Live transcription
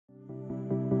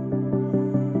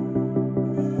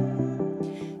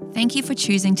Thank you for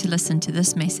choosing to listen to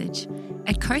this message.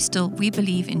 At Coastal, we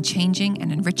believe in changing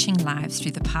and enriching lives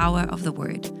through the power of the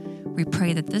Word. We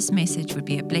pray that this message would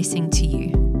be a blessing to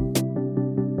you.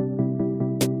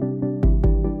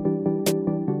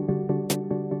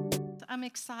 I'm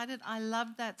excited. I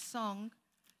love that song,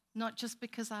 not just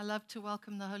because I love to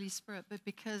welcome the Holy Spirit, but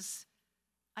because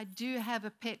I do have a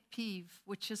pet peeve,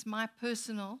 which is my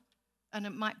personal, and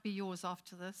it might be yours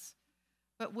after this,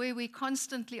 but where we're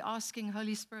constantly asking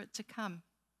Holy Spirit to come.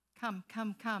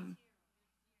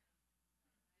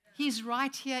 He's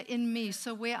right here in me,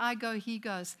 so where I go, he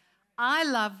goes. I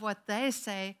love what they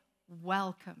say,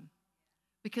 welcome,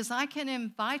 because I can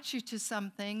invite you to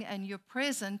something and you're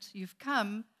present, you've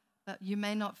come, but you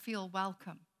may not feel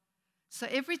welcome. So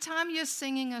every time you're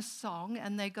singing a song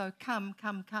and they go, come,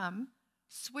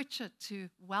 switch it to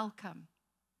welcome.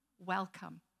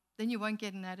 Then you won't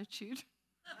get an attitude.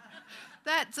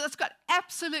 That's got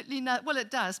absolutely no, well, it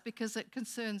does because it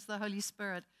concerns the Holy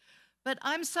Spirit. But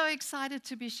I'm so excited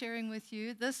to be sharing with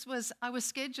you. I was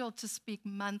scheduled to speak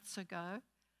months ago.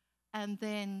 And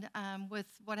then with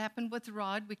what happened with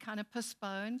Rod, we kind of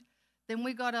postponed. Then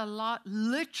we got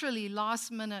literally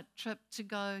last minute trip to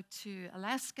go to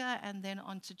Alaska and then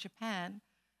on to Japan.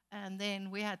 And then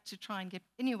we had to try and get,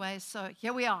 anyway, so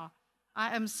here we are.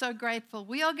 I am so grateful.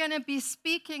 We are going to be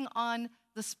speaking on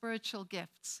the spiritual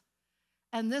gifts.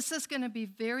 And this is going to be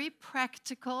very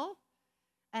practical.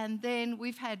 And then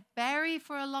we've had Barry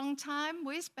for a long time.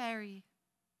 Where's Barry?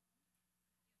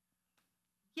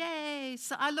 Yay.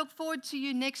 So I look forward to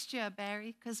you next year,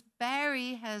 Barry, because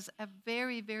Barry has a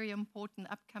very, very important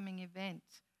upcoming event.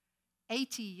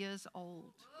 80 years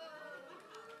old.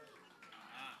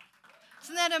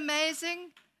 Isn't that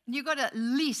amazing? And you got at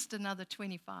least another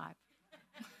 25.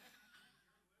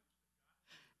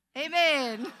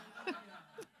 Amen.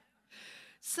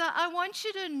 So I want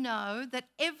you to know that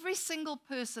every single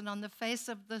person on the face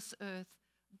of this earth,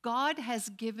 God has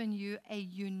given you a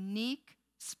unique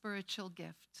spiritual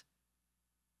gift.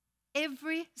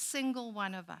 Every single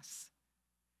one of us.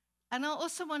 And I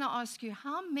also want to ask you,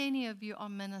 how many of you are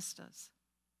ministers?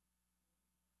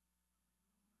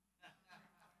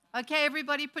 Okay,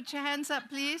 everybody put your hands up,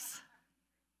 please.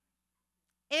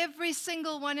 Every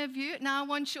single one of you. Now I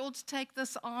want you all to take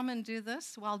this arm and do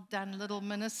this. Well done, little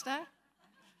minister.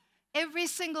 Every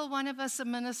single one of us are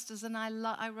ministers, and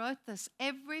I wrote this.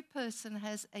 Every person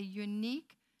has a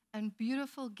unique and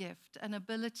beautiful gift, an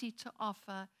ability to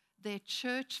offer their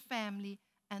church family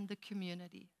and the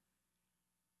community.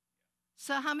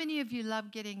 So how many of you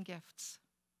love getting gifts?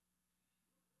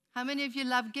 How many of you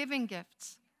love giving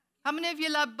gifts? How many of you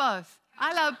love both?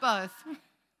 I love both.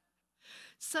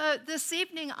 So this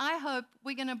evening, I hope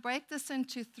we're going to break this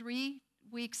into 3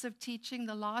 weeks of teaching.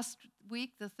 The last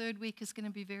week, the third week, is going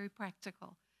to be very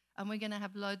practical. And we're going to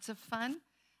have loads of fun.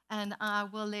 And I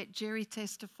will let Jerry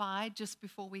testify just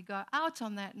before we go out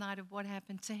on that night of what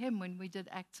happened to him when we did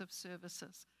acts of service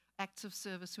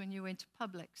when you went to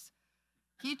Publix.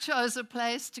 He chose a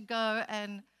place to go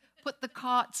and put the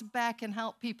carts back and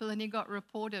help people, and he got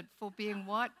reported for being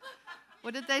what?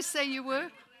 What did they say you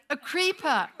were? A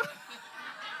creeper.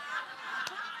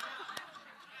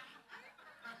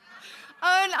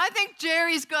 Oh, and I think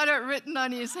Jerry's got it written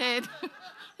on his head.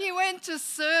 He went to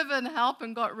serve and help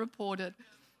and got reported.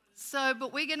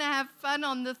 But we're going to have fun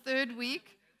on the third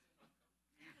week.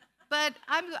 But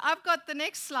I've got the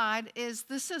next slide.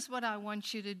 This is what I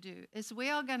want you to do, is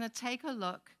we are going to take a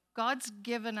look. God's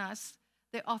given us,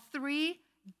 there are 3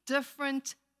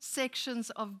 different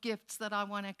sections of gifts that I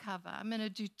want to cover. I'm going to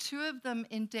do 2 of them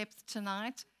in depth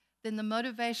tonight, then the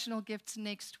motivational gifts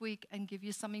next week, and give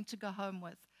you something to go home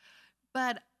with.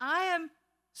 But I am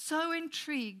so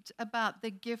intrigued about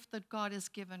the gift that God has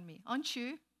given me, aren't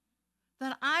you?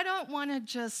 That I don't want to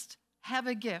just have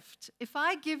a gift. If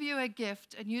I give you a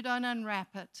gift and you don't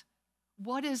unwrap it,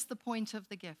 what is the point of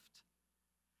the gift?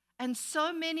 And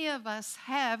so many of us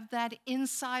have that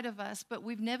inside of us, but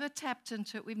we've never tapped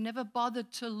into it. We've never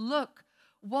bothered to look.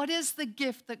 What is the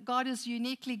gift that God has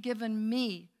uniquely given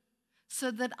me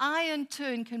so that I, in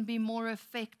turn, can be more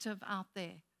effective out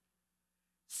there?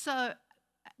 So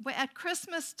at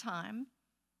Christmas time,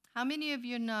 how many of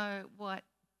you know what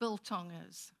biltong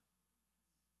is?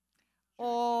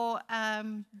 Or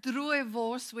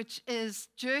droewors, which is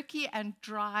jerky and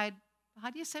dried,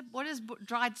 what is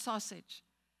dried sausage?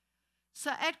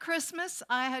 So at Christmas,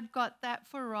 I had got that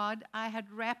for Rod. I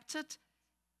had wrapped it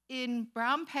in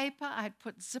brown paper. I had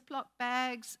put Ziploc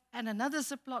bags and another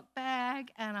Ziploc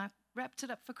bag, and I wrapped it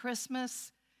up for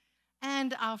Christmas.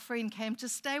 And our friend came to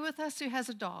stay with us who has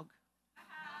a dog.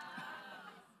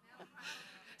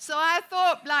 So I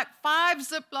thought like 5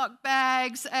 Ziploc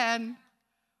bags, and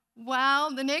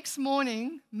wow, the next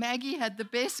morning, Maggie had the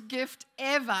best gift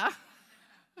ever.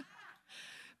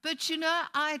 But you know,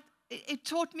 it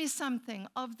taught me something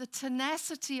of the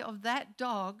tenacity of that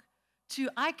dog to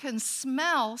I can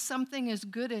smell something is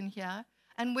good in here,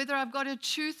 and whether I've got to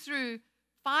chew through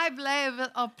 5 layers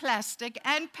of plastic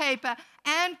and paper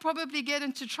and probably get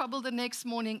into trouble the next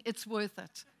morning, it's worth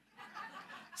it.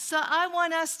 So I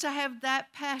want us to have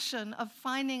that passion of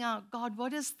finding out, God,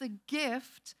 what is the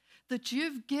gift that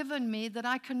you've given me that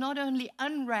I can not only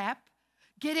unwrap,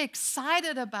 get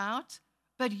excited about,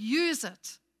 but use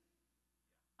it.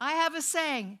 I have a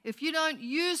saying, if you don't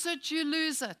use it, you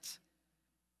lose it.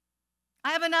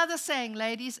 I have another saying,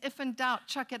 ladies, if in doubt,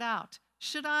 chuck it out.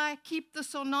 Should I keep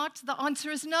this or not? The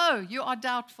answer is no, you are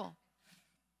doubtful.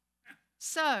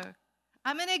 So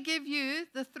I'm going to give you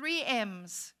the 3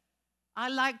 M's. I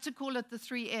like to call it the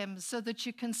 3 M's so that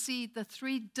you can see the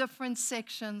 3 different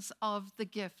sections of the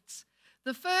gifts.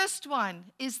 The first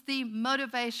one is the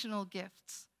motivational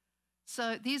gifts.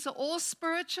 So these are all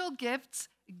spiritual gifts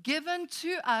given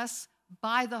to us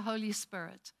by the Holy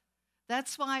Spirit.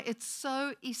 That's why it's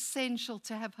so essential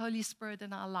to have Holy Spirit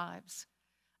in our lives.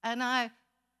 And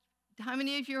how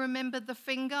many of you remember the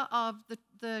finger of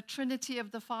the Trinity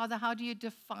of the Father? How do you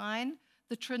define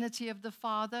the Trinity of the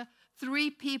Father?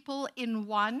 3 people in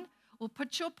one. Well,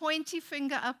 put your pointy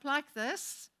finger up like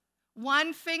this.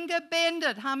 1 finger, bend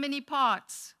it. How many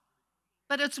parts?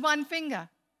 But it's 1 finger.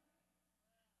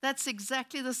 That's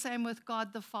exactly the same with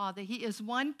God the Father. He is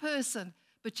one person,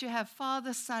 but you have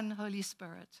Father, Son, Holy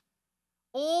Spirit,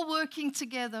 all working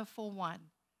together for one.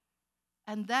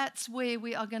 And that's where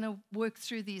we are going to work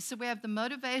through these. So we have the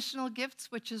motivational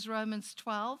gifts, which is Romans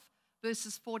 12,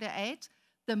 verses 4 to 8.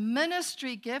 The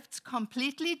ministry gifts,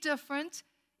 completely different,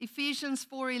 Ephesians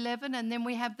 4:11. And then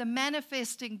we have the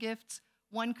manifesting gifts,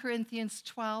 1 Corinthians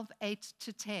 12, 8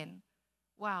 to 10.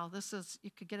 Wow, you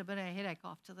could get a bit of a headache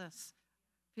after this.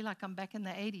 I feel like I'm back in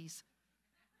the 80s.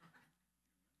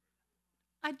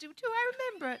 I do I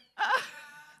remember it?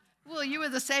 Well, you were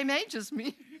the same age as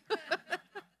me.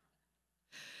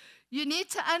 You need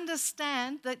to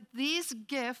understand that these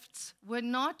gifts were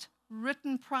not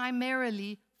written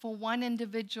primarily for one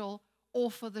individual or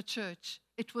for the church.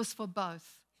 It was for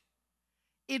both.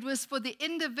 It was for the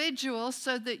individual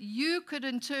so that you could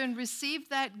in turn receive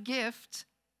that gift,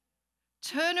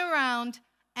 turn around,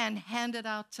 and hand it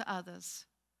out to others.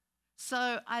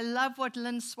 So I love what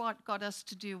Lynn Swart got us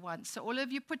to do once. So all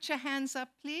of you put your hands up,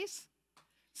 please.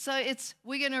 So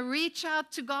we're going to reach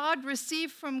out to God,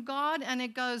 receive from God, and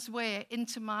it goes where?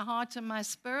 Into my heart and my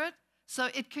spirit. So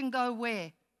it can go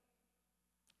where?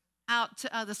 Out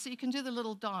to others. So you can do the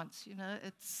little dance,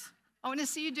 I want to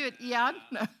see you do it, Ian.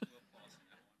 No.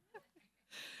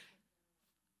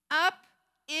 Up,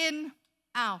 in,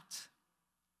 out.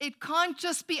 It can't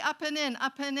just be up and in,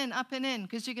 up and in, up and in,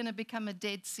 because you're going to become a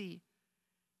Dead Sea.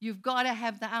 You've got to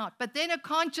have the out. But then it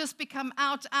can't just become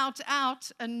out, out,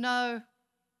 out, and no.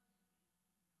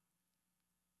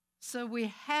 So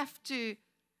we have to.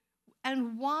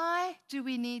 And why do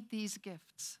we need these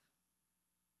gifts?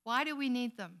 Why do we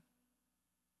need them?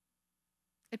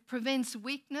 It prevents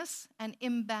weakness and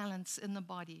imbalance in the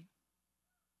body.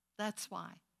 That's why.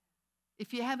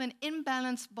 If you have an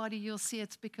imbalanced body, you'll see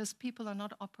it's because people are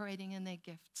not operating in their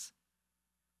gifts.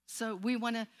 So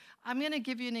I'm going to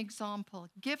give you an example.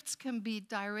 Gifts can be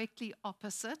directly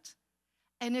opposite.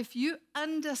 And if you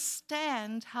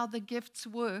understand how the gifts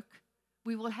work,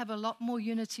 we will have a lot more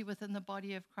unity within the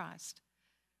body of Christ.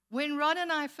 When Rod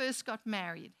and I first got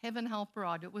married, heaven help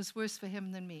Rod, it was worse for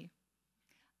him than me.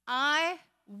 I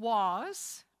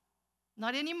was,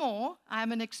 not anymore, I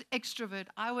am an extrovert.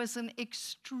 I was an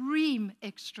extreme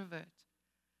extrovert.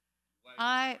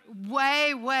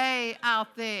 Way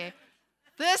out there.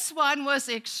 This one was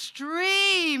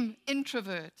extreme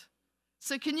introvert.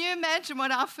 So can you imagine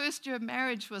what our first year of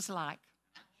marriage was like?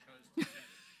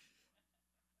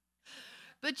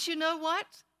 But you know what?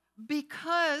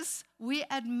 Because we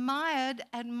admired,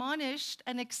 admonished,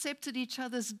 and accepted each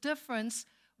other's difference,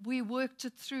 we worked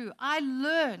it through. I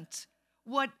learned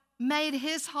what made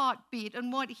his heart beat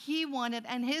and what he wanted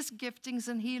and his giftings,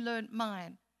 and he learned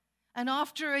mine. And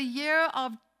after a year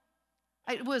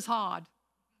it was hard.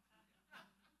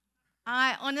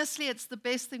 Honestly, it's the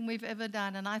best thing we've ever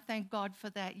done, and I thank God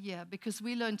for that year because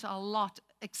we learned a lot,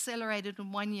 accelerated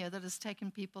in 1 year that has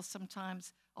taken people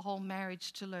sometimes a whole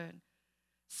marriage to learn.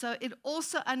 So it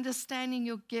also, understanding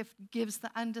your gift gives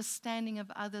the understanding of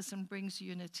others and brings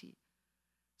unity.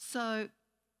 So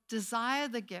desire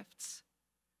the gifts.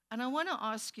 And I want to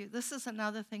ask you, this is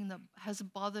another thing that has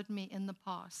bothered me in the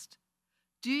past.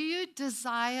 Do you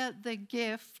desire the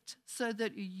gift so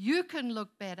that you can look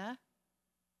better?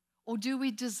 Or do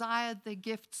we desire the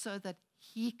gift so that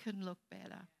he can look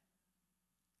better?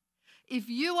 If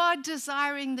you are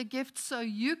desiring the gift so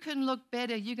you can look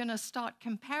better, you're going to start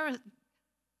comparing,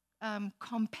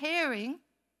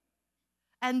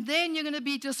 and then you're going to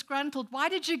be disgruntled. Why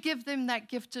did you give them that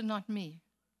gift and not me?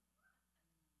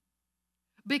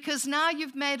 Because now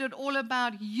you've made it all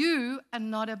about you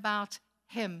and not about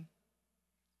him.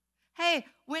 Hey,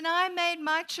 when I made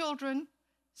my children,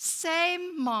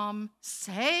 same mom,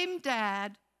 same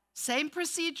dad, same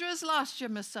procedure as last year,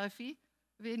 Miss Sophie.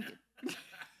 They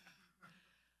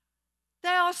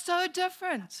are so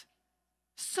different.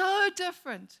 So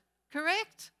different.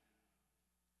 Correct?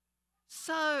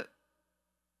 So,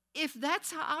 if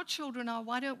that's how our children are,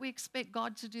 why don't we expect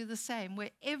God to do the same?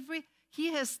 Where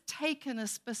he has taken a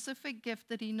specific gift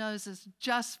that he knows is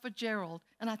just for Gerald,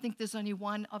 and I think there's only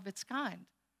one of its kind.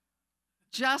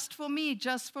 Just for me,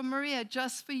 just for Maria,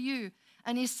 just for you.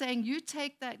 And he's saying, you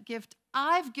take that gift,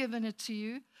 I've given it to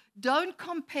you. Don't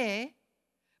compare.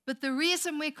 But the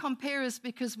reason we compare is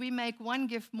because we make one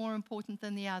gift more important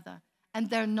than the other. And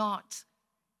they're not.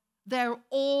 They're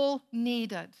all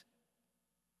needed.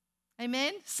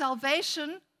 Amen?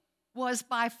 Salvation was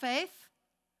by faith.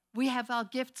 We have our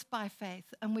gifts by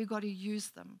faith, and we've got to use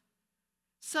them.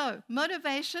 So,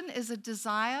 motivation is a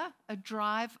desire, a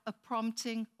drive, a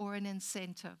prompting, or an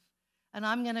incentive. And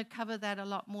I'm going to cover that a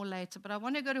lot more later. But I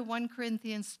want to go to 1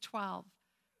 Corinthians 12,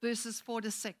 verses 4 to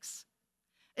 6.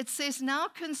 It says, now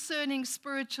concerning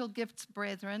spiritual gifts,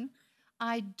 brethren,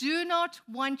 I do not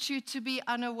want you to be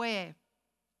unaware.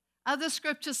 Other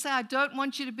scriptures say, I don't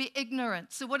want you to be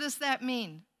ignorant. So what does that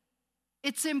mean?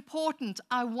 It's important.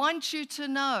 I want you to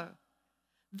know.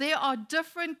 There are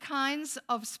different kinds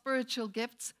of spiritual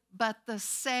gifts, but the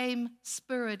same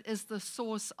Spirit is the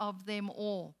source of them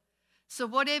all. So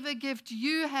whatever gift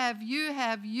you have,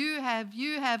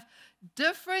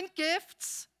 different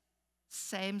gifts,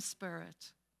 same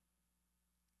Spirit.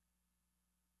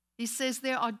 He says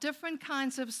there are different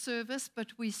kinds of service,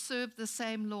 but we serve the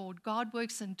same Lord. God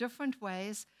works in different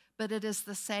ways, but it is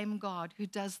the same God who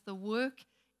does the work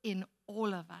in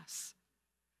all of us.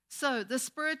 So the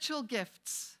spiritual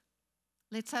gifts,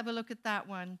 let's have a look at that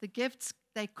one. The gifts,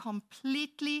 they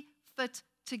completely fit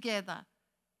together.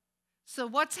 So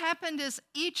what's happened is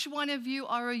each one of you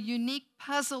are a unique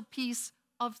puzzle piece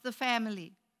of the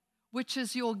family, which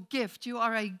is your gift. You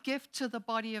are a gift to the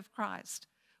body of Christ.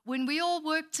 When we all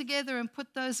work together and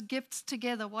put those gifts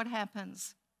together, what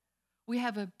happens? We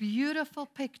have a beautiful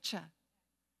picture.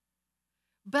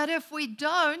 But if we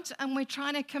don't, and we're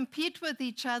trying to compete with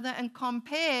each other and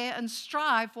compare and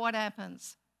strive, what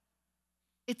happens?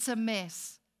 It's a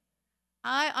mess.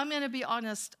 I'm going to be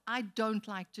honest, I don't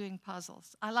like doing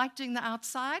puzzles. I like doing the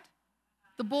outside,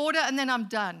 the border, and then I'm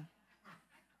done.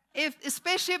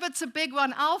 Especially if it's a big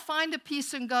one, I'll find a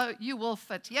piece and go, you will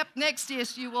fit. Yep, next,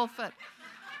 yes, you will fit.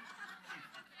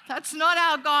 That's not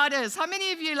how God is. How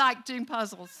many of you like doing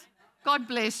puzzles? God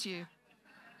bless you.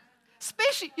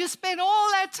 Especially, you spend all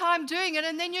that time doing it,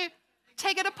 and then you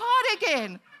take it apart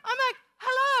again. I'm like,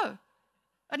 hello.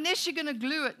 Unless you're going to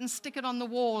glue it and stick it on the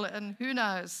wall, and who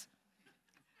knows.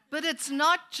 But it's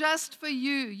not just for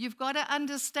you. You've got to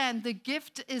understand the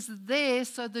gift is there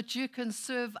so that you can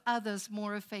serve others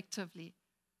more effectively.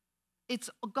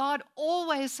 God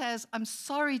always has, I'm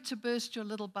sorry to burst your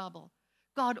little bubble.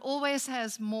 God always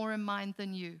has more in mind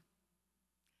than you.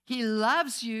 He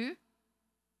loves you,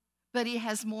 but he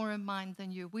has more in mind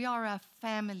than you. We are a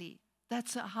family.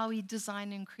 That's how he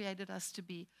designed and created us to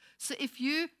be. So if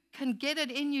you can get it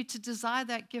in you to desire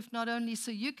that gift, not only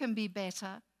so you can be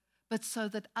better, but so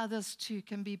that others too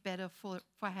can be better for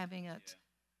having it.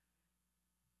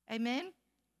 Yeah. Amen?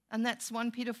 And that's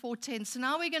 1 Peter 4:10. So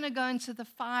now we're going to go into the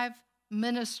 5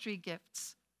 ministry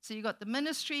gifts. So you've got the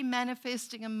ministry,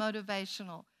 manifesting, and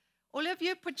motivational. All of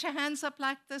you put your hands up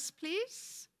like this,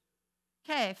 please.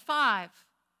 Okay, 5.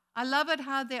 I love it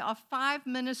how there are 5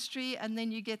 ministry, and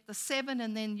then you get the 7,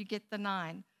 and then you get the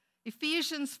 9.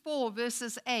 Ephesians 4,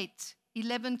 verses 8,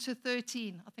 11 to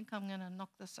 13. I think I'm going to knock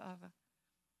this over.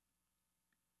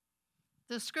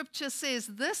 The scripture says,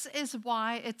 this is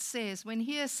why it says, when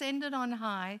he ascended on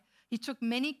high, he took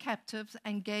many captives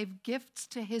and gave gifts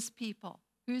to his people.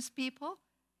 Whose people?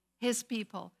 His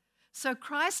people. So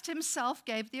Christ himself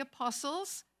gave the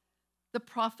apostles, the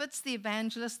prophets, the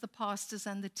evangelists, the pastors,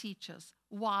 and the teachers.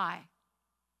 Why?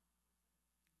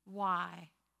 Why?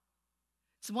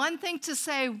 It's one thing to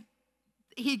say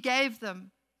he gave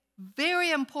them.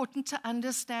 Very important to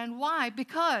understand why.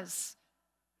 Because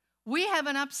we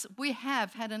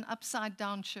have had an upside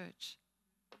down church.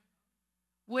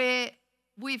 where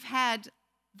we've had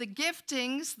the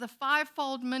giftings, the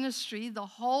fivefold ministry, the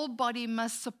whole body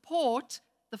must support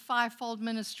the fivefold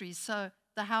ministry. So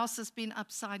the house has been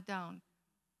upside down.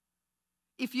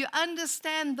 If you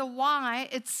understand the why,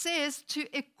 it says to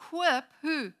equip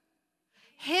who?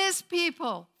 His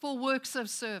people for works of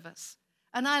service.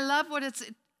 And I love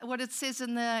what it says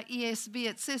in the ESV.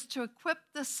 It says to equip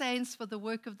the saints for the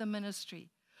work of the ministry,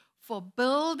 for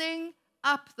building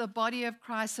up the body of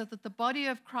Christ, so that the body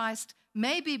of Christ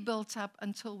may be built up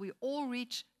until we all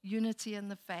reach unity in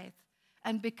the faith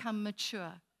and become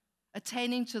mature,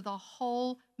 attaining to the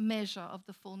whole measure of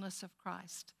the fullness of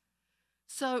Christ.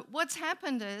 So what's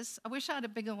happened is, I wish I had a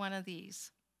bigger one of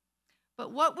these,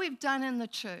 but what we've done in the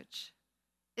church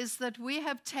is that we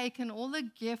have taken all the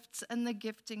gifts and the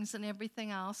giftings and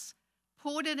everything else,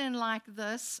 poured it in like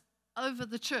this over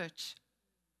the church.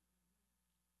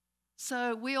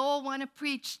 So we all want to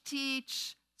preach,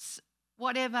 teach,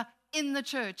 whatever, in the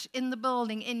church, in the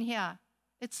building, in here.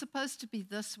 It's supposed to be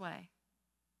this way,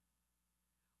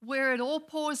 where it all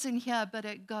pours in here, but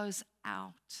it goes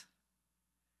out.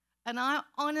 And I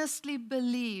honestly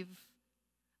believe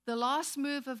the last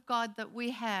move of God that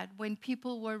we had when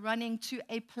people were running to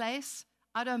a place,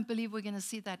 I don't believe we're going to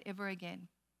see that ever again.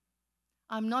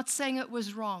 I'm not saying it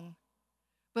was wrong,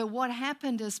 but what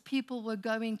happened is people were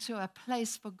going to a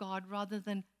place for God rather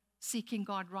than seeking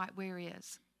God right where He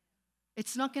is.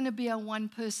 It's not going to be a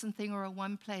one-person thing or a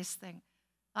one-place thing.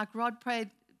 Like Rod prayed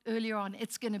earlier on,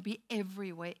 it's going to be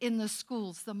everywhere, in the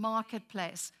schools, the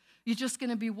marketplace. You're just going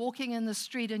to be walking in the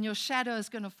street and your shadow is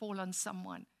going to fall on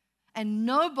someone. And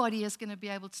nobody is going to be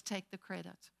able to take the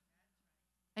credit.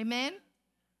 Amen?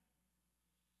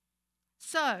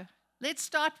 So, let's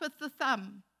start with the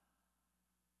thumb.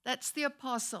 That's the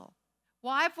apostle.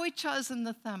 Why have we chosen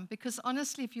the thumb? Because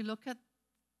honestly, if you look at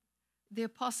the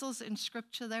apostles in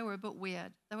Scripture, they were a bit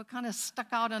weird. They were kind of stuck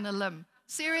out on a limb.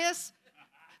 Serious?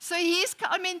 So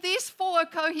these four are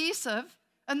cohesive,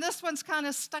 and this one's kind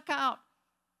of stuck out.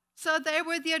 So they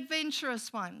were the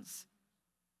adventurous ones.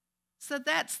 So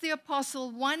that's the apostle,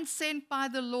 one sent by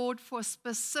the Lord for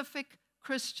specific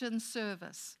Christian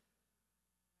service.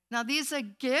 Now, these are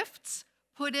gifts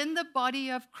put in the body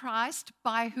of Christ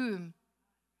by whom?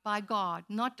 By God,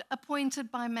 not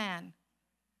appointed by man.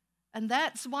 And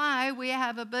that's why we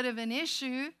have a bit of an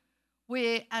issue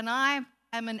and I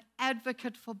am an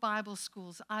advocate for Bible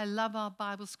schools. I love our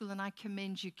Bible school, and I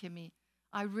commend you, Kimmy.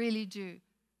 I really do.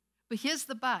 But here's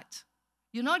the but.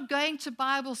 You're not going to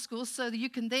Bible school so that you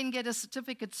can then get a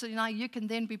certificate so now you can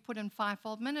then be put in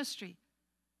fivefold ministry.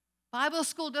 Bible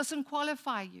school doesn't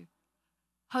qualify you.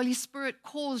 Holy Spirit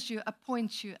calls you,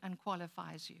 appoints you, and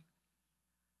qualifies you.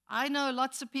 I know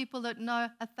lots of people that know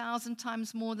 1,000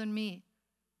 times more than me.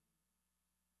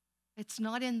 It's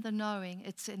not in the knowing,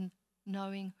 it's in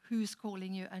knowing who's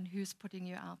calling you and who's putting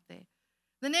you out there.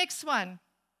 The next one,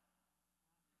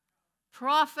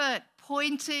 prophet,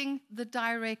 pointing the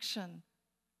direction.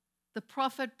 The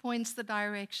prophet points the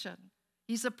direction.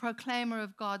 He's a proclaimer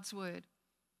of God's word.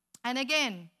 And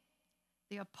again,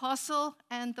 the apostle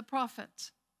and the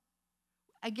prophet.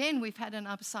 Again, we've had an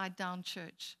upside down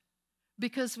church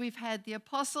because we've had the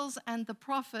apostles and the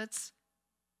prophets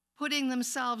putting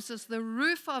themselves as the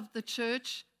roof of the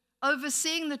church,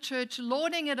 overseeing the church,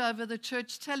 lording it over the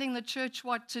church, telling the church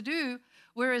what to do,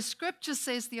 whereas Scripture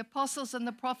says the apostles and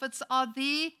the prophets are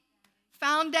the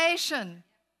foundation.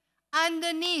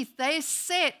 Underneath, they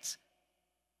set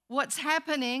what's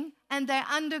happening and they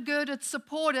undergird it,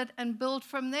 support it, and build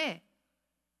from there.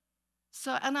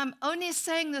 So, and I'm only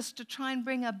saying this to try and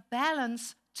bring a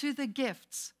balance to the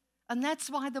gifts. And that's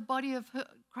why the body of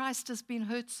Christ has been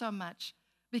hurt so much,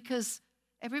 because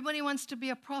everybody wants to be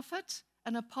a prophet,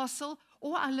 an apostle,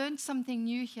 or I learned something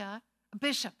new here, a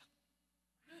bishop,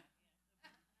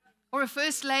 or a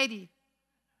first lady.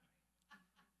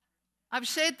 I've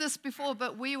shared this before,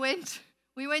 but we went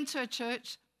to a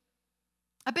church,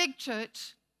 a big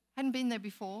church, hadn't been there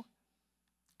before,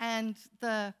 and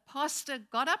the pastor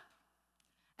got up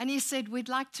and he said, "We'd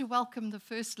like to welcome the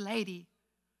first lady."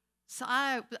 So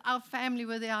our family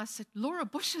were there. I said, "Laura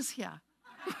Bush is here."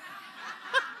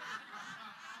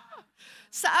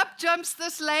 So up jumps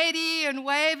this lady and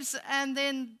waves, and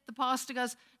then the pastor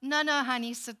goes, no,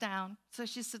 honey, sit down. So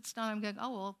she sits down. I'm going,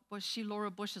 oh, well, was she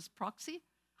Laura Bush's proxy?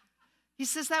 He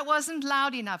says, that wasn't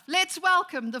loud enough. Let's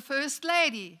welcome the first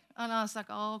lady. And I was like,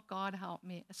 oh, God, help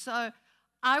me. So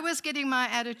I was getting my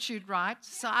attitude right,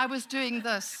 so I was doing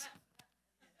this.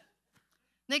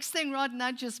 Next thing, Rod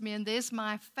nudges me, and there's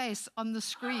my face on the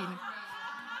screen.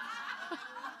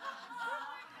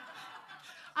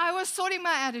 I was sorting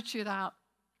my attitude out.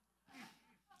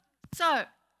 So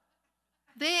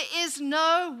There is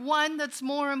no one that's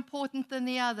more important than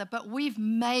the other, but we've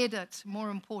made it more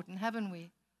important, haven't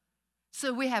we?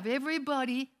 So we have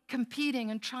everybody competing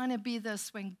and trying to be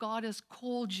this when God has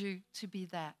called you to be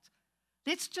that.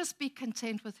 Let's just be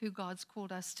content with who God's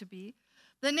called us to be.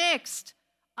 The next,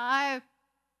 read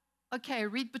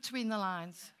between the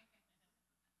lines.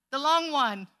 The long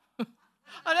one.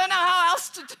 I don't know how else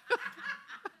to do it.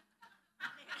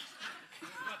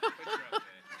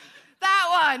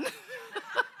 That one.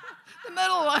 The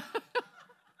middle one.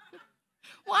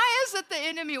 Why is it the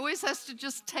enemy always has to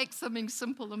just take something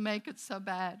simple and make it so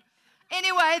bad?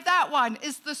 Anyway, that one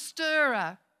is the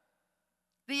stirrer,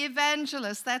 the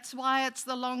evangelist. That's why it's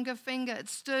the longer finger. It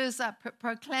stirs up,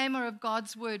 proclaimer of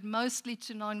God's word, mostly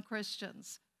to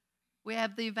non-Christians. We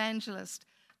have the evangelist.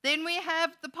 Then we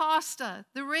have the pastor,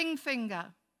 the ring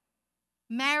finger,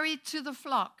 married to the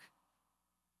flock,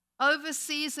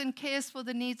 oversees and cares for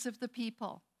the needs of the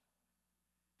people.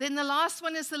 Then the last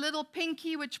one is the little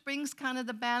pinky, which brings kind of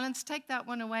the balance. Take that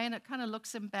one away, and it kind of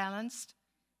looks imbalanced.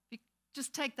 You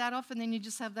just take that off, and then you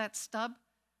just have that stub.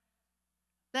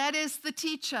 That is the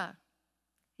teacher.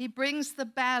 He brings the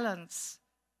balance,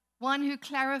 one who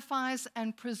clarifies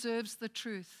and preserves the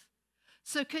truth.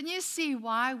 So can you see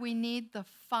why we need the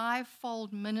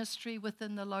fivefold ministry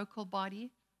within the local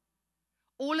body?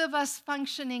 All of us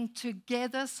functioning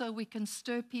together so we can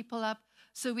stir people up,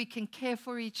 so we can care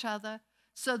for each other,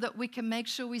 so that we can make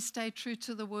sure we stay true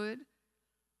to the word.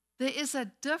 There is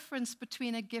a difference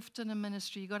between a gift and a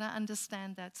ministry. You've got to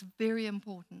understand that. It's very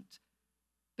important.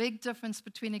 Big difference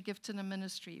between a gift and a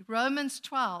ministry. Romans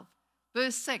 12,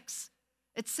 verse 6.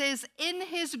 It says, in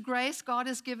his grace, God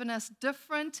has given us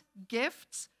different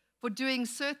gifts for doing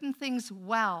certain things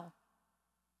well.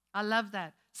 I love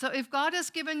that. So if God has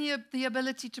given you the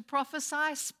ability to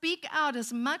prophesy, speak out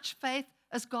as much faith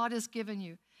as God has given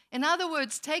you. In other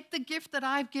words, take the gift that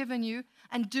I've given you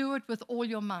and do it with all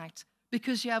your might,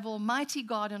 because you have Almighty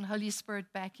God and Holy Spirit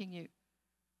backing you.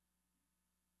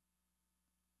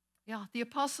 Yeah, the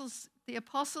apostles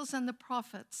and the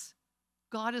prophets,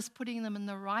 God is putting them in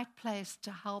the right place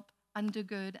to help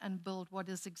undergird and build what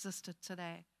has existed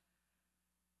today.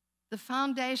 The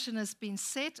foundation has been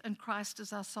set, and Christ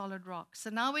is our solid rock. So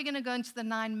now we're going to go into the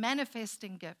 9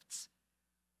 manifesting gifts.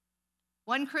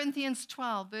 1 Corinthians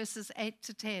 12, verses 8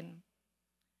 to 10.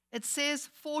 It says,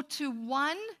 for to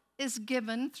one is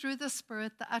given through the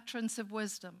Spirit the utterance of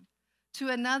wisdom, to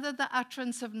another the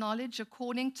utterance of knowledge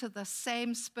according to the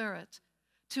same Spirit,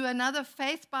 to another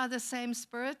faith by the same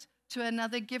Spirit, to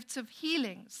another gifts of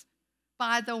healings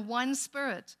by the one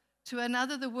Spirit, to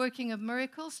another the working of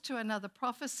miracles, to another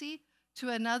prophecy, to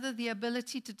another the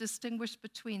ability to distinguish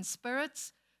between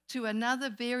spirits, to another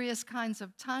various kinds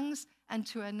of tongues, and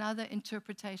to another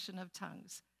interpretation of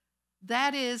tongues.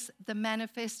 That is the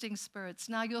manifesting spirits.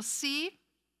 Now you'll see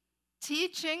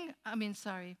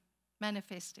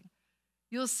manifesting.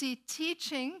 You'll see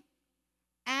teaching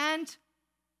and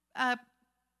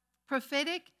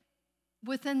prophetic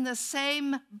within the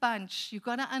same bunch. You've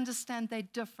got to understand they're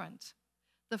different.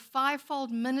 The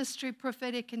fivefold ministry,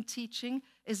 prophetic, and teaching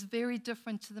is very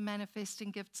different to the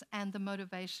manifesting gifts and the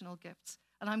motivational gifts.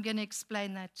 And I'm going to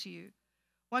explain that to you.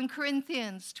 1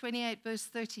 Corinthians 28, verse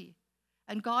 30.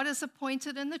 And God has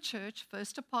appointed in the church,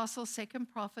 first apostles,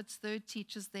 second prophets, third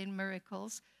teachers, then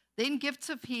miracles, then gifts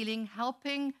of healing,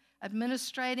 helping,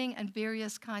 administrating, and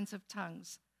various kinds of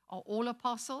tongues. Are all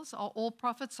apostles? Are all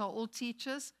prophets? Are all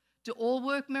teachers? Do all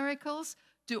work miracles?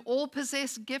 Do all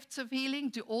possess gifts of healing?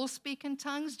 Do all speak in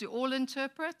tongues? Do all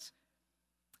interpret?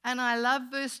 And I love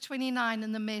verse 29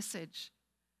 in the Message.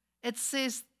 It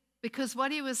says, because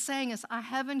what he was saying is, I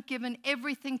haven't given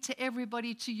everything to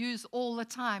everybody to use all the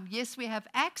time. Yes, we have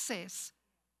access.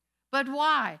 But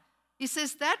why? He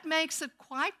says that makes it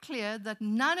quite clear that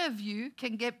none of you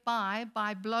can get by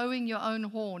blowing your own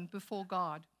horn before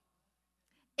God.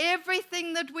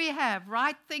 Everything that we have,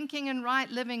 right thinking and right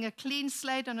living, a clean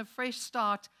slate and a fresh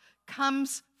start,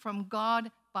 comes from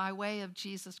God by way of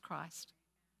Jesus Christ.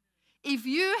 If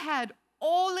you had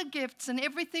all the gifts and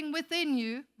everything within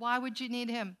you, why would you need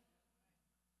him?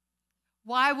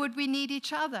 Why would we need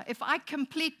each other? If I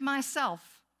complete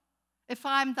myself, if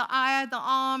I'm the eye, the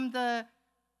arm,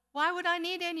 why would I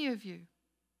need any of you?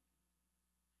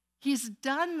 He's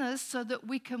done this so that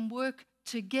we can work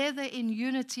together in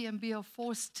unity and be a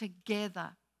force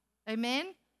together.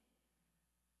 Amen?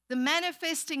 The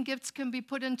manifesting gifts can be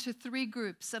put into 3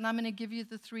 groups, and I'm going to give you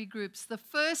the 3 groups. The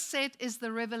first set is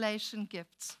the revelation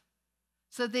gifts.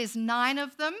 So there's 9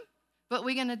 of them, but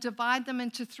we're going to divide them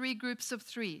into 3 groups of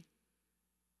 3.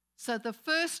 So the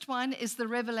first one is the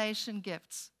revelation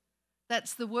gifts.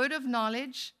 That's the word of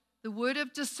knowledge, the word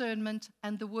of discernment,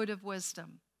 and the word of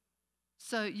wisdom.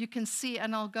 So you can see,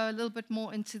 and I'll go a little bit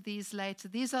more into these later.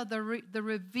 These are the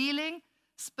revealing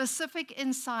specific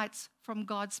insights from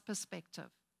God's perspective.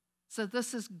 So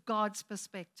this is God's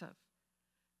perspective.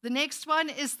 The next one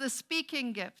is the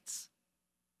speaking gifts.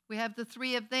 We have the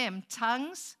three of them: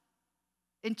 tongues,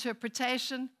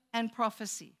 interpretation, and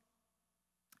prophecy.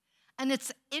 And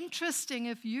it's interesting,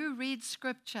 if you read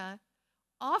scripture,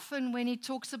 often when he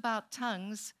talks about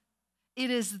tongues,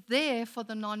 it is there for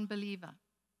the non-believer.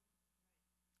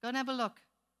 Go and have a look.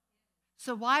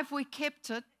 So why have we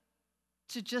kept it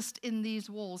to just in these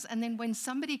walls? And then when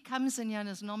somebody comes in here and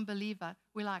is non-believer,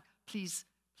 we're like, please,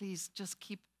 just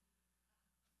keep.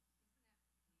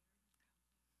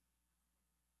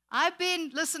 I've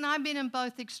been in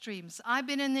both extremes. I've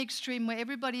been in the extreme where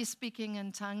everybody's speaking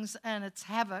in tongues and it's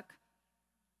havoc.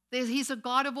 He's a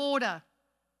God of order.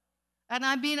 And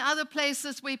I've been other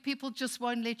places where people just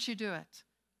won't let you do it.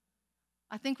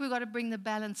 I think we've got to bring the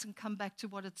balance and come back to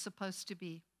what it's supposed to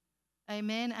be.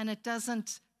 Amen? And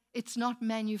it's not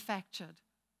manufactured.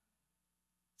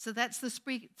 So that's the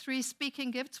three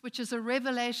speaking gifts, which is a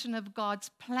revelation of God's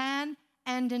plan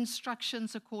and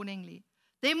instructions accordingly.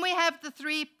 Then we have the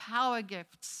three power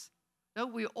gifts.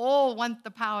 Don't we all want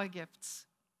the power gifts?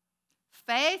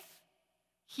 Faith,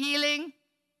 healing,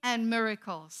 and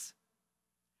miracles.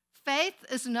 Faith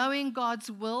is knowing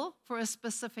God's will for a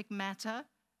specific matter.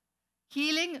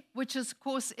 Healing, which of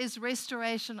course is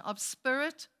restoration of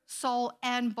spirit, soul,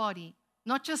 and body,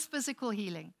 not just physical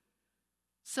healing.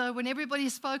 So when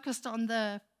everybody's focused on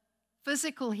the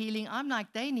physical healing, I'm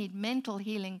like, they need mental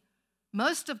healing.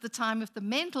 Most of the time, if the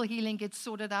mental healing gets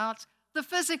sorted out, the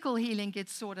physical healing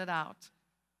gets sorted out.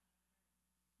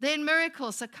 Then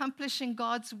miracles, accomplishing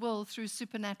God's will through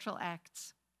supernatural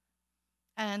acts.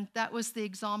 And that was the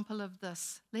example of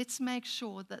this. Let's make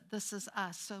sure that this is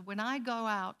us. So when I go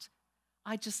out,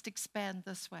 I just expand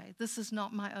this way. This is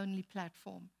not my only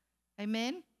platform.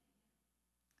 Amen?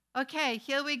 Okay,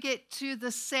 here we get to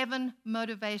the 7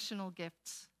 motivational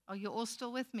gifts. Are you all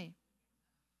still with me?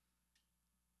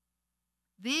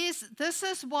 This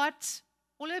is what,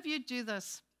 all of you do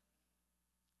this.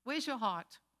 Where's your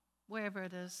heart? Wherever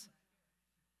it is.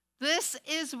 This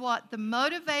is what the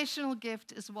motivational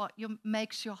gift is, what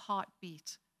makes your heart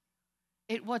beat.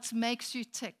 What makes you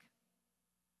tick.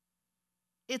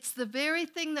 It's the very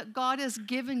thing that God has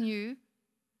given you,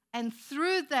 and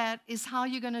through that is how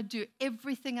you're going to do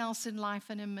everything else in life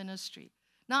and in ministry.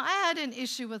 Now, I had an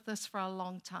issue with this for a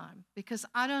long time because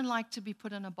I don't like to be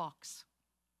put in a box.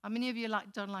 How many of you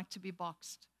don't like to be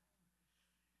boxed?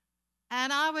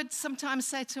 And I would sometimes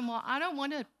say to him, well, I don't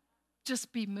want to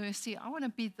just be mercy. I want to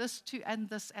be this too, and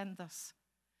this and this.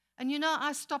 And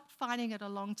I stopped fighting it a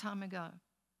long time ago,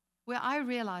 where I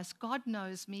realized God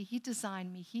knows me, He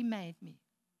designed me, He made me.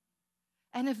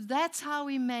 And if that's how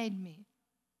He made me,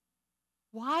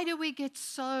 why do we get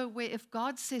so where if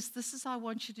God says, this is how I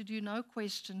want you to do, no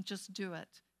question, just do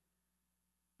it.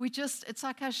 It's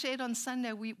like I shared on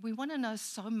Sunday, we want to know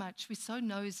so much, we're so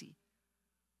nosy.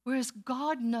 Whereas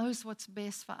God knows what's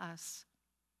best for us.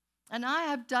 And I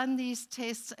have done these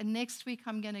tests, and next week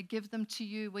I'm going to give them to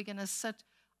you. We're going to sit,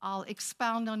 I'll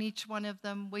expound on each one of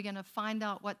them. We're going to find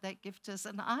out what that gift is.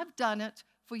 And I've done it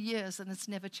for years, and it's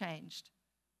never changed.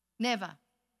 Never.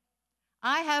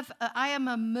 I have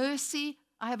a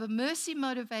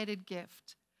mercy-motivated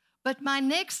gift. But my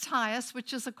next highest,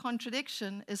 which is a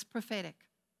contradiction, is prophetic.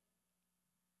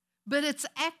 But it's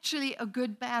actually a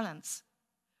good balance.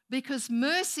 Because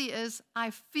mercy is, I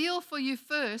feel for you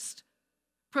first.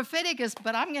 Prophetic is,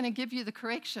 but I'm going to give you the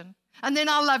correction. And then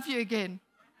I'll love you again.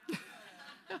 Praise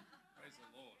the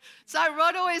Lord. So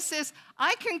Rod always says,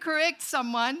 I can correct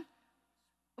someone,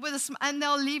 and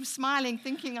they'll leave smiling,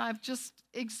 thinking I've just,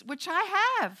 which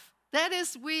I have. That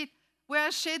is where I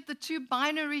shared the 2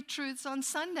 binary truths on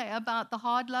Sunday about the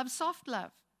hard love, soft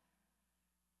love.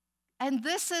 And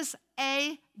this is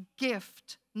a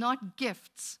gift, not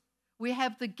gifts. We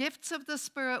have the gifts of the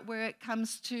Spirit where it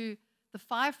comes to the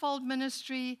 5-fold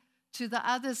ministry, to the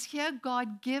others. Here,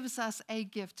 God gives us a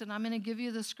gift. And I'm going to give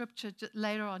you the scripture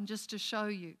later on just to show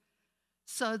you.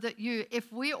 So that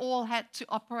if we all had to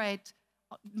operate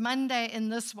Monday in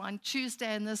this one,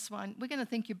 Tuesday in this one, we're going to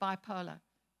think you're bipolar.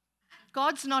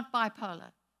 God's not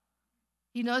bipolar.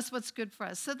 He knows what's good for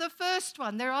us. So the first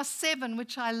one, there are 7,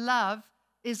 which I love,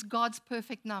 is God's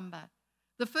perfect number.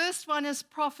 The first one is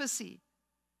prophecy.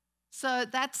 So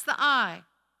that's the I.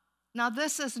 Now,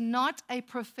 this is not a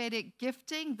prophetic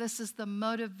gifting. This is the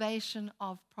motivation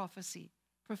of prophecy,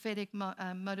 prophetic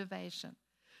motivation.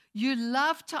 You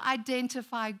love to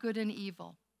identify good and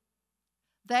evil.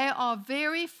 They are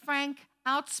very frank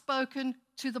outspoken,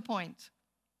 to the point.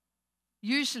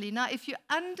 Usually. Now, if you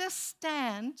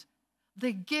understand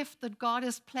the gift that God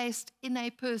has placed in a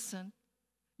person,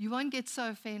 you won't get so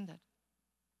offended.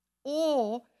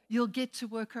 Or you'll get to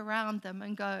work around them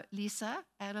and go, Lisa,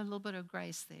 add a little bit of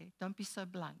grace there. Don't be so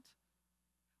blunt.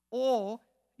 Or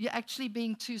you're actually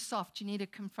being too soft. You need to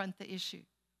confront the issue.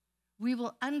 We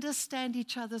will understand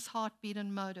each other's heartbeat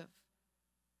and motive.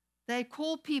 They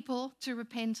call people to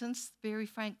repentance, very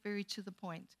frank, very to the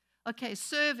point. Okay,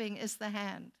 serving is the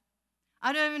hand.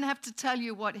 I don't even have to tell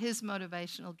you what his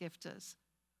motivational gift is.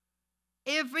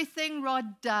 Everything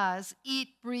Rod does,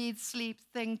 eat, breathe, sleep,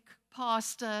 think,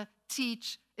 pastor,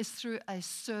 teach, is through a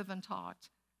servant heart.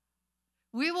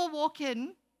 We will walk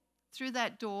in through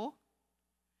that door,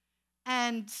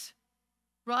 and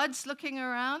Rod's looking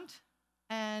around,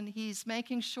 and he's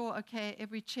making sure, okay,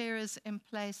 every chair is in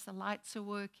place, the lights are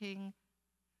working.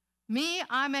 Me,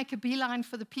 I make a beeline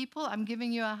for the people. I'm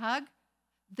giving you a hug.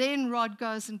 Then Rod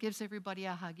goes and gives everybody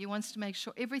a hug. He wants to make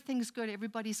sure everything's good,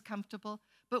 everybody's comfortable.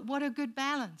 But what a good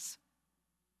balance.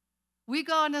 We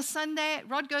go on a Sunday,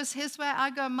 Rod goes his way, I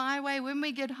go my way. When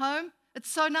we get home, it's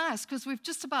so nice because we've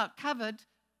just about covered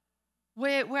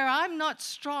where I'm not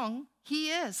strong, he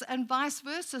is, and vice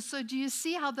versa. So do you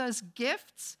see how those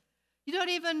gifts, you don't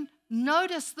even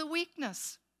notice the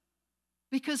weakness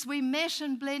because we mesh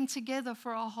and blend together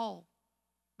for a whole.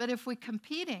 But if we're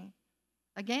competing,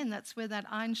 again, that's where that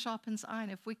iron sharpens iron.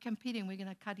 If we're competing, we're going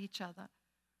to cut each other.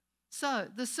 So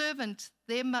the servant,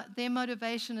 their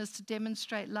motivation is to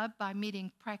demonstrate love by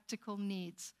meeting practical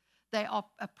needs. They are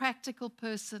a practical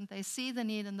person. They see the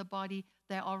need in the body.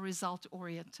 They are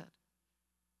result-oriented.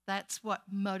 That's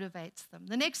what motivates them.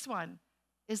 The next one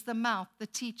is the mouth, the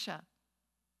teacher.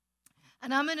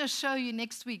 And I'm going to show you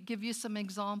next week, give you some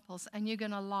examples, and you're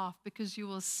going to laugh because you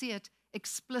will see it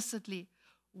explicitly.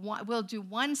 We'll do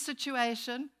one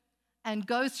situation and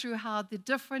go through how the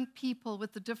different people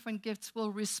with the different gifts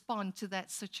will respond to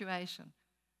that situation.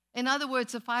 In other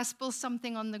words, if I spill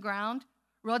something on the ground,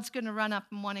 Rod's going to run up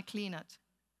and want to clean it.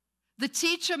 The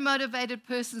teacher-motivated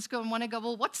person's going to want to go,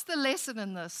 well, what's the lesson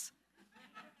in this?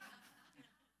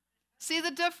 See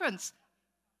the difference?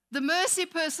 The mercy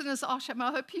person is, oh, Shem,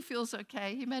 I hope he feels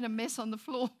okay. He made a mess on the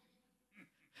floor.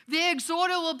 The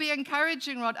exhorter will be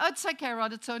encouraging Rod. Oh, it's okay,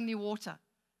 Rod, it's only water.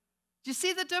 Do you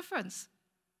see the difference?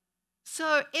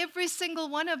 So every single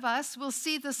one of us will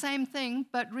see the same thing,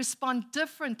 but respond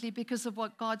differently because of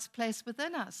what God's placed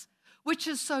within us, which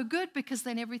is so good because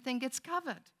then everything gets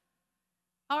covered.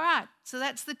 All right, so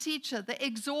that's the teacher, the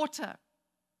exhorter.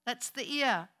 That's the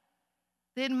ear.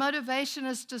 Their motivation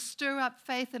is to stir up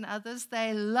faith in others.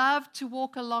 They love to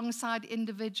walk alongside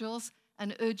individuals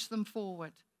and urge them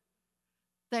forward.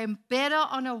 They're better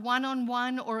on a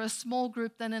one-on-one or a small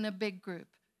group than in a big group.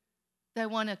 They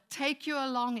want to take you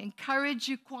along, encourage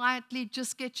you quietly,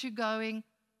 just get you going,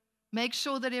 make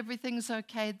sure that everything's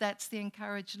okay. That's the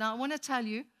encourage. Now, I want to tell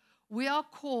you, we are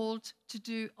called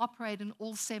to operate in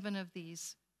all 7 of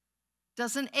these.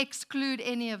 Doesn't exclude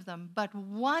any of them, but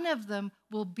one of them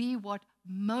will be what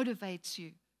motivates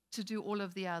you to do all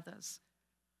of the others.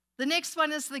 The next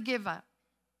one is the giver.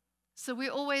 So we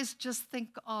always just think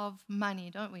of money,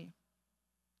 don't we?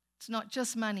 It's not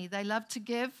just money. They love to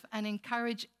give and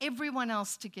encourage everyone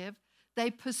else to give. They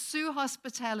pursue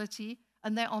hospitality,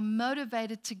 and they are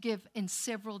motivated to give in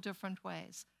several different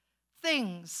ways.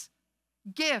 Things,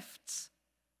 gifts,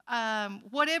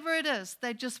 whatever it is,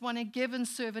 they just want to give and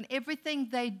serve. And everything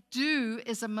they do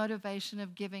is a motivation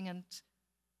of giving and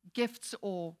gifts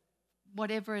or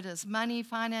whatever it is. Money,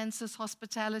 finances,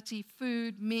 hospitality,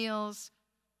 food, meals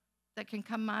that can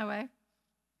come my way.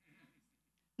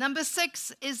 Number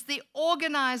 6 is the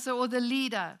organizer or the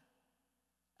leader.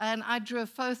 And I drew a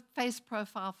face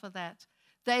profile for that.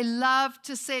 They love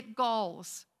to set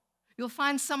goals. You'll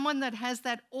find someone that has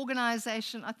that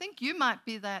organization. I think you might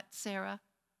be that, Sarah,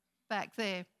 back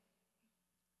there.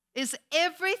 Is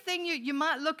everything you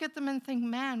might look at them and think,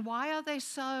 man, why are they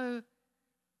so?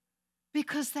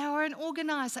 Because they are an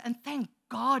organizer. And thank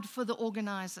God for the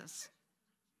organizers.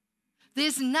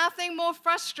 There's nothing more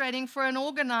frustrating for an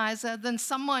organizer than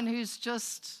someone who's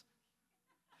just,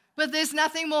 but there's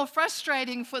nothing more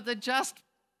frustrating for the just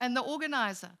and the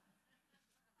organizer.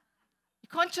 You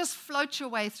can't just float your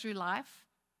way through life,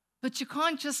 but you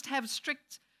can't just have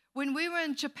strict. When we were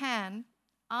in Japan,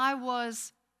 Rod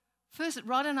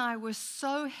and I were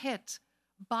so hit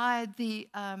by they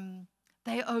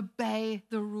obey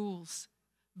the rules.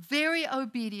 Very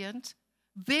obedient,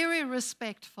 very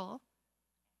respectful.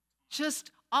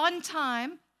 Just on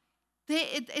time.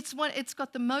 It's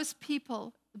got the most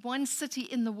people, one city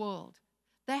in the world.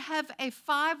 They have a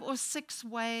 5 or 6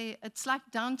 way, it's like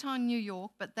downtown New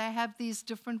York, but they have these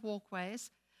different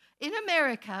walkways. In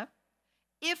America,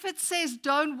 if it says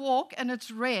don't walk and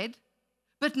it's red,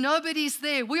 but nobody's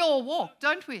there, we all walk,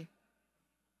 don't we?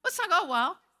 It's like, oh,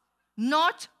 wow.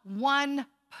 Not one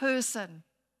person,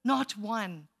 not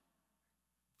one.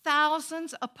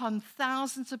 Thousands upon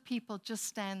thousands of people just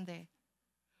stand there.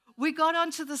 We got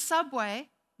onto the subway,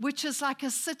 which is like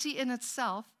a city in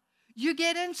itself. You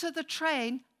get into the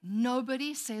train,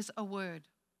 nobody says a word.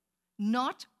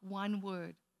 Not one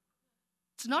word.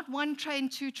 It's not one train,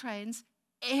 2 trains,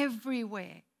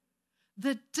 everywhere.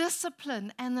 The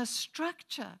discipline and the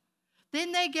structure.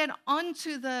 Then they get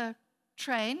onto the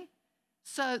train.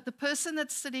 So the person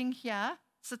that's sitting here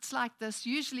sits like this.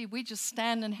 Usually we just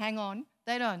stand and hang on.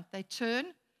 They don't. They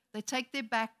turn, they take their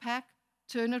backpack,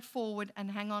 turn it forward,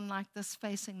 and hang on like this,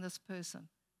 facing this person.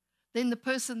 Then the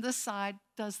person this side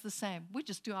does the same. We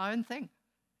just do our own thing.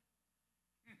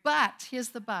 But, here's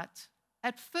the but.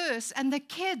 At first, and the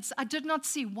kids, I did not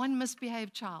see one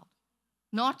misbehaved child.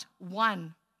 Not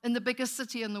one in the biggest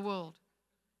city in the world.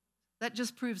 That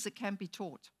just proves it can be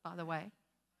taught, by the way.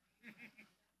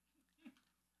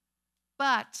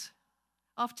 But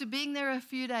after being there a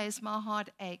few days, my heart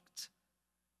ached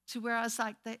to where I was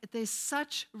like, there's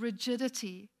such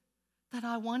rigidity that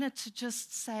I wanted to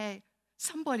just say,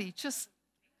 somebody, just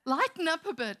lighten up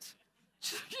a bit.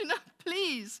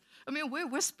 Please. I mean, we're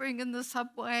whispering in the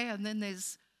subway, and then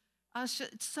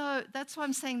so that's why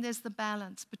I'm saying there's the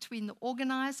balance between the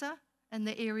organizer and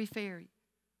the airy-fairy.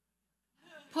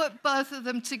 Put both of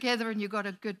them together, and you've got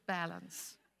a good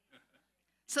balance.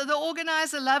 So the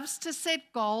organizer loves to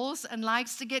set goals and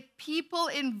likes to get people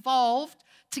involved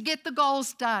to get the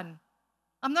goals done.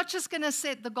 I'm not just going to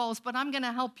set the goals, but I'm going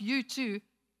to help you too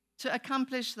to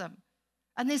accomplish them.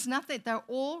 And there's nothing, they're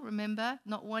all, remember,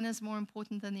 not one is more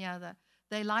important than the other.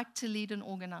 They like to lead and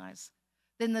organize.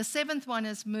 Then the 7th one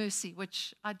is mercy,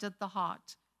 which I did the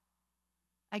heart.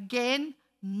 Again,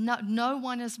 no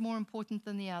one is more important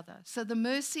than the other. So the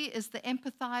mercy is the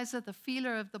empathizer, the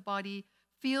feeler of the body,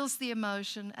 feels the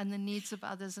emotion and the needs of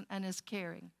others and is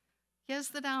caring. Here's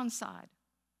the downside.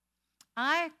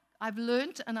 I've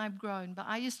learned and I've grown, but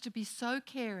I used to be so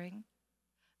caring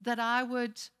that I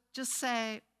would just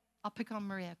say, I'll pick on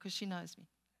Maria because she knows me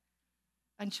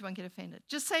and she won't get offended.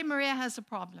 Just say Maria has a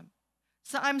problem.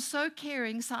 So I'm so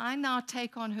caring, so I now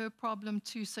take on her problem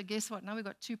too. So guess what? Now we've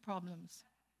got 2 problems.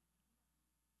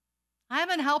 I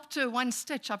haven't helped her 1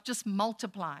 stitch. I've just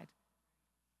multiplied.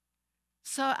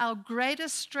 So our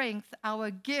greatest strength, our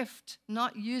gift,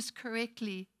 not used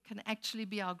correctly, can actually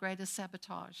be our greatest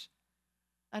sabotage.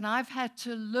 And I've had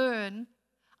to learn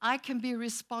I can be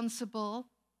responsible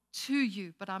to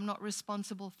you, but I'm not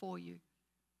responsible for you.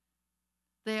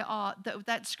 There are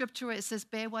that scripture where it says,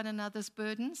 bear one another's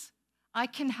burdens. I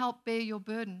can help bear your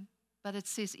burden, but it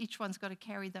says each one's got to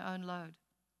carry their own load.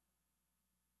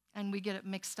 And we get it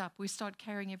mixed up. We start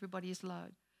carrying everybody's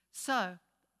load. So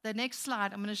the next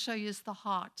slide I'm going to show you is the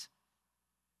heart.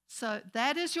 So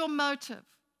that is your motive.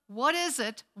 What is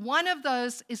it? One of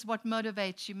those is what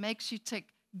motivates you, makes you tick,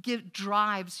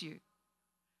 drives you.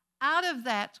 Out of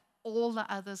that, all the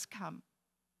others come.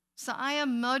 So I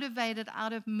am motivated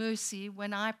out of mercy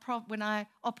when I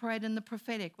operate in the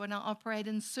prophetic, when I operate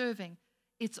in serving.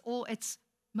 It's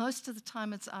most of the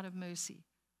time it's out of mercy.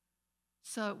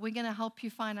 So we're going to help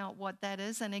you find out what that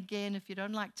is. And again, if you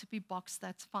don't like to be boxed,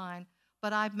 that's fine.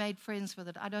 But I've made friends with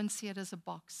it. I don't see it as a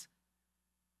box.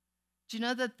 Do you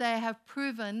know that they have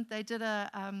proven, they did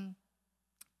a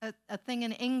thing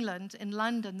in England, in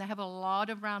London. They have a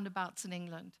lot of roundabouts in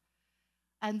England.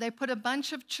 And they put a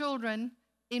bunch of children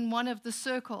in one of the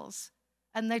circles,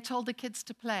 and they told the kids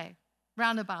to play.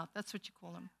 Roundabout, that's what you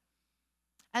call them.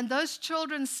 And those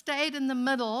children stayed in the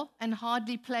middle and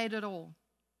hardly played at all.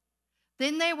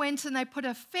 Then they went and they put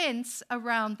a fence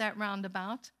around that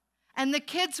roundabout, and the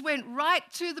kids went right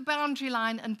to the boundary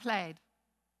line and played.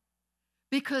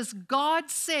 Because God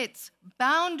sets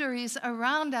boundaries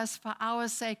around us for our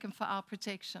sake and for our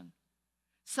protection.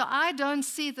 So I don't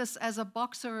see this as a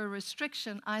box or a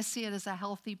restriction. I see it as a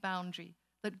healthy boundary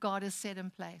that God has set in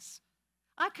place.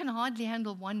 I can hardly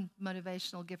handle 1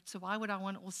 motivational gift, so why would I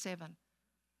want all 7?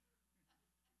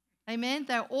 Amen?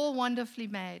 They're all wonderfully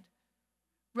made.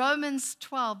 Romans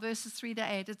 12, verses 3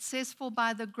 to 8, it says, for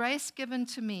by the grace given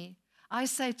to me, I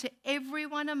say to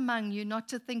everyone among you not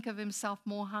to think of himself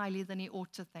more highly than he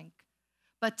ought to think,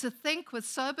 but to think with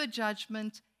sober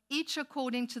judgment, each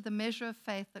according to the measure of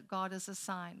faith that God has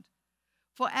assigned.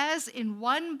 For as in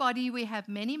one body we have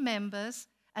many members,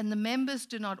 and the members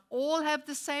do not all have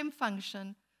the same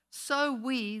function, so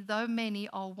we, though many,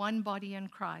 are one body in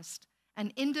Christ,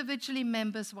 and individually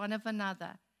members one of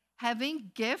another,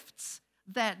 having gifts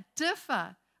that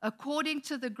differ according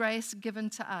to the grace given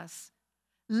to us.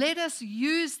 Let us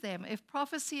use them, if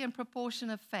prophecy in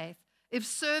proportion of faith, if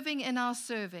serving in our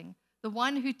serving, the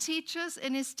one who teaches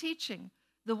in his teaching,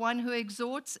 the one who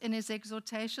exhorts in his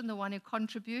exhortation, the one who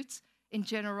contributes in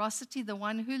generosity, the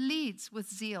one who leads with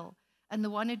zeal, and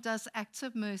the one who does acts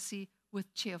of mercy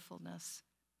with cheerfulness.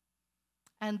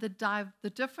 And the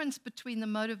difference between the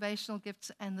motivational gifts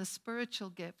and the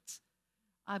spiritual gifts,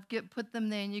 I've put them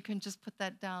there, and you can just put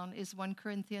that down, is 1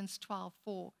 Corinthians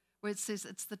 12:4, where it says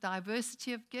it's the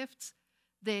diversity of gifts.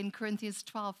 Then Corinthians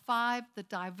 12:5, the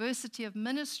diversity of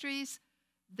ministries.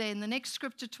 Then the next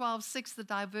scripture, 12:6, the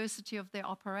diversity of their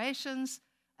operations.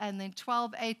 And then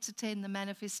 12:8-10, the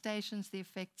manifestations, the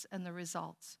effects, and the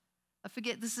results. I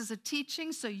forget, this is a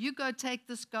teaching, so you go take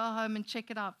this, go home and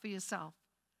check it out for yourself.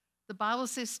 The Bible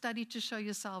says, study to show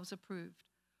yourselves approved.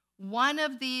 One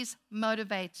of these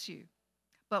motivates you,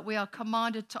 but we are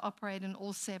commanded to operate in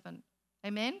all 7.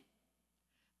 Amen?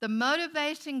 The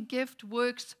motivating gift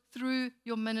works through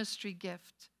your ministry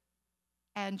gift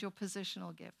and your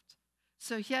positional gift.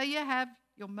 So here you have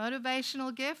your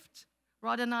motivational gift.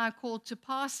 Rod and I are called to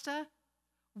pastor.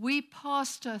 We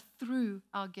pastor through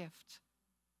our gift.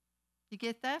 You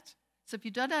get that? So if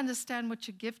you don't understand what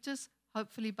your gift is,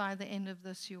 hopefully by the end of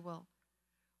this you will.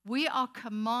 We are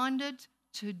commanded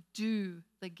to do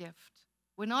the gift.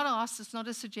 We're not asked, it's not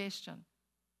a suggestion.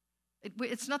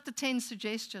 It's not the 10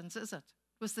 suggestions, is it?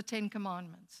 It was the 10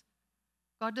 commandments.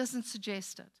 God doesn't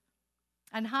suggest it.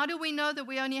 And how do we know that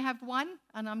we only have one?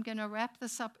 And I'm going to wrap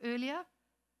this up earlier,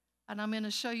 and I'm going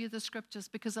to show you the scriptures,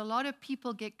 because a lot of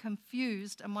people get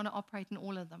confused and want to operate in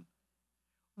all of them.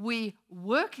 We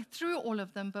work through all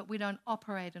of them, but we don't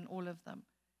operate in all of them.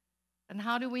 And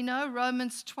how do we know?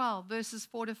 Romans 12, verses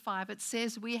 4-5, it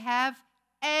says we have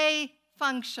a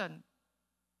function,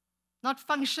 not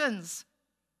functions.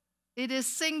 It is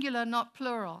singular, not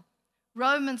plural.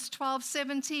 Romans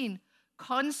 12:17,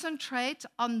 concentrate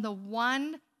on the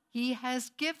one he has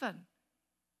given.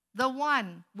 The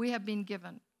one we have been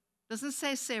given. Doesn't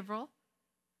say several.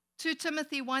 2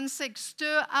 Timothy 1:6,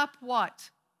 stir up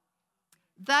what?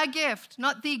 The gift,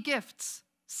 not the gifts,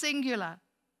 singular.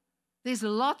 There's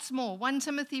lots more. 1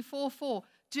 Timothy 4:4,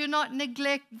 do not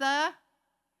neglect the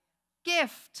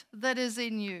gift that is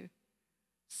in you.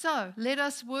 So let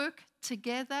us work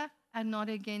together and not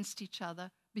against each other,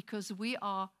 because we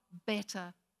are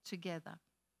better together.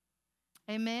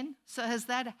 Amen? So has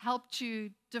that helped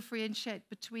you differentiate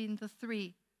between the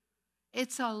 3?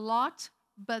 It's a lot,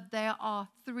 but there are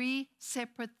 3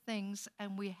 separate things,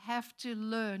 and we have to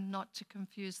learn not to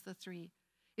confuse the 3.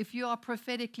 If you are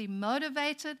prophetically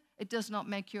motivated, it does not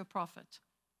make you a prophet.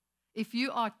 If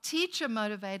you are teacher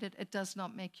motivated, it does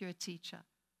not make you a teacher.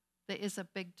 There is a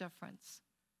big difference.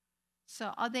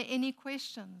 So are there any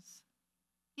questions?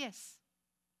 Yes.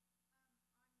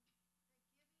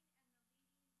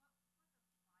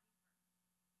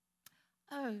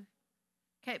 Oh,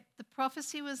 okay. The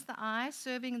prophecy was the eye,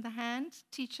 serving the hand.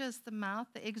 Teacher is the mouth.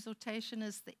 The exhortation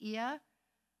is the ear.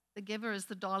 The giver is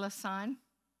the $sign.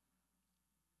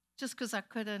 Just because I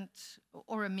couldn't,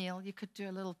 or a meal, you could do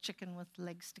a little chicken with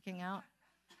legs sticking out.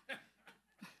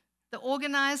 The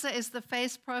organizer is the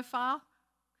face profile,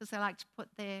 because they like to put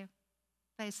their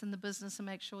face in the business and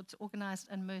make sure it's organized,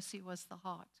 and mercy was the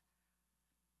heart.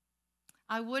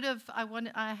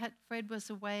 Fred was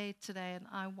away today, and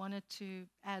I wanted to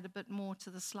add a bit more to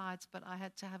the slides, but I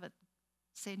had to have it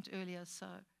sent earlier,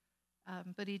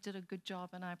 but he did a good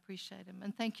job, and I appreciate him.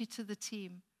 And thank you to the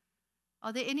team.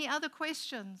 Are there any other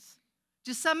questions?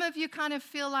 Do some of you kind of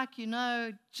feel like you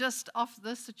know just off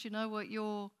this that you know what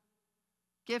your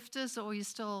gift is, or you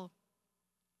still?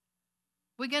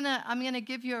 I'm going to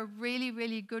give you a really,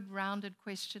 really good rounded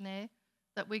questionnaire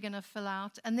that we're going to fill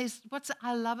out. And what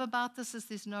I love about this is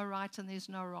there's no right and there's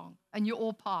no wrong. And you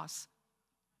all pass.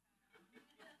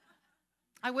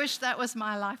 I wish that was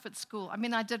my life at school. I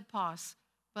mean, I did pass,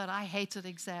 but I hated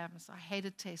exams. I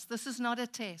hated tests. This is not a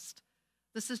test.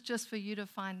 This is just for you to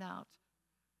find out.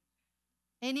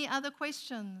 Any other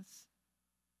questions?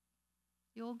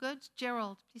 You all good?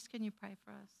 Gerald, please can you pray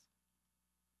for us?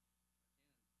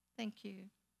 Thank you.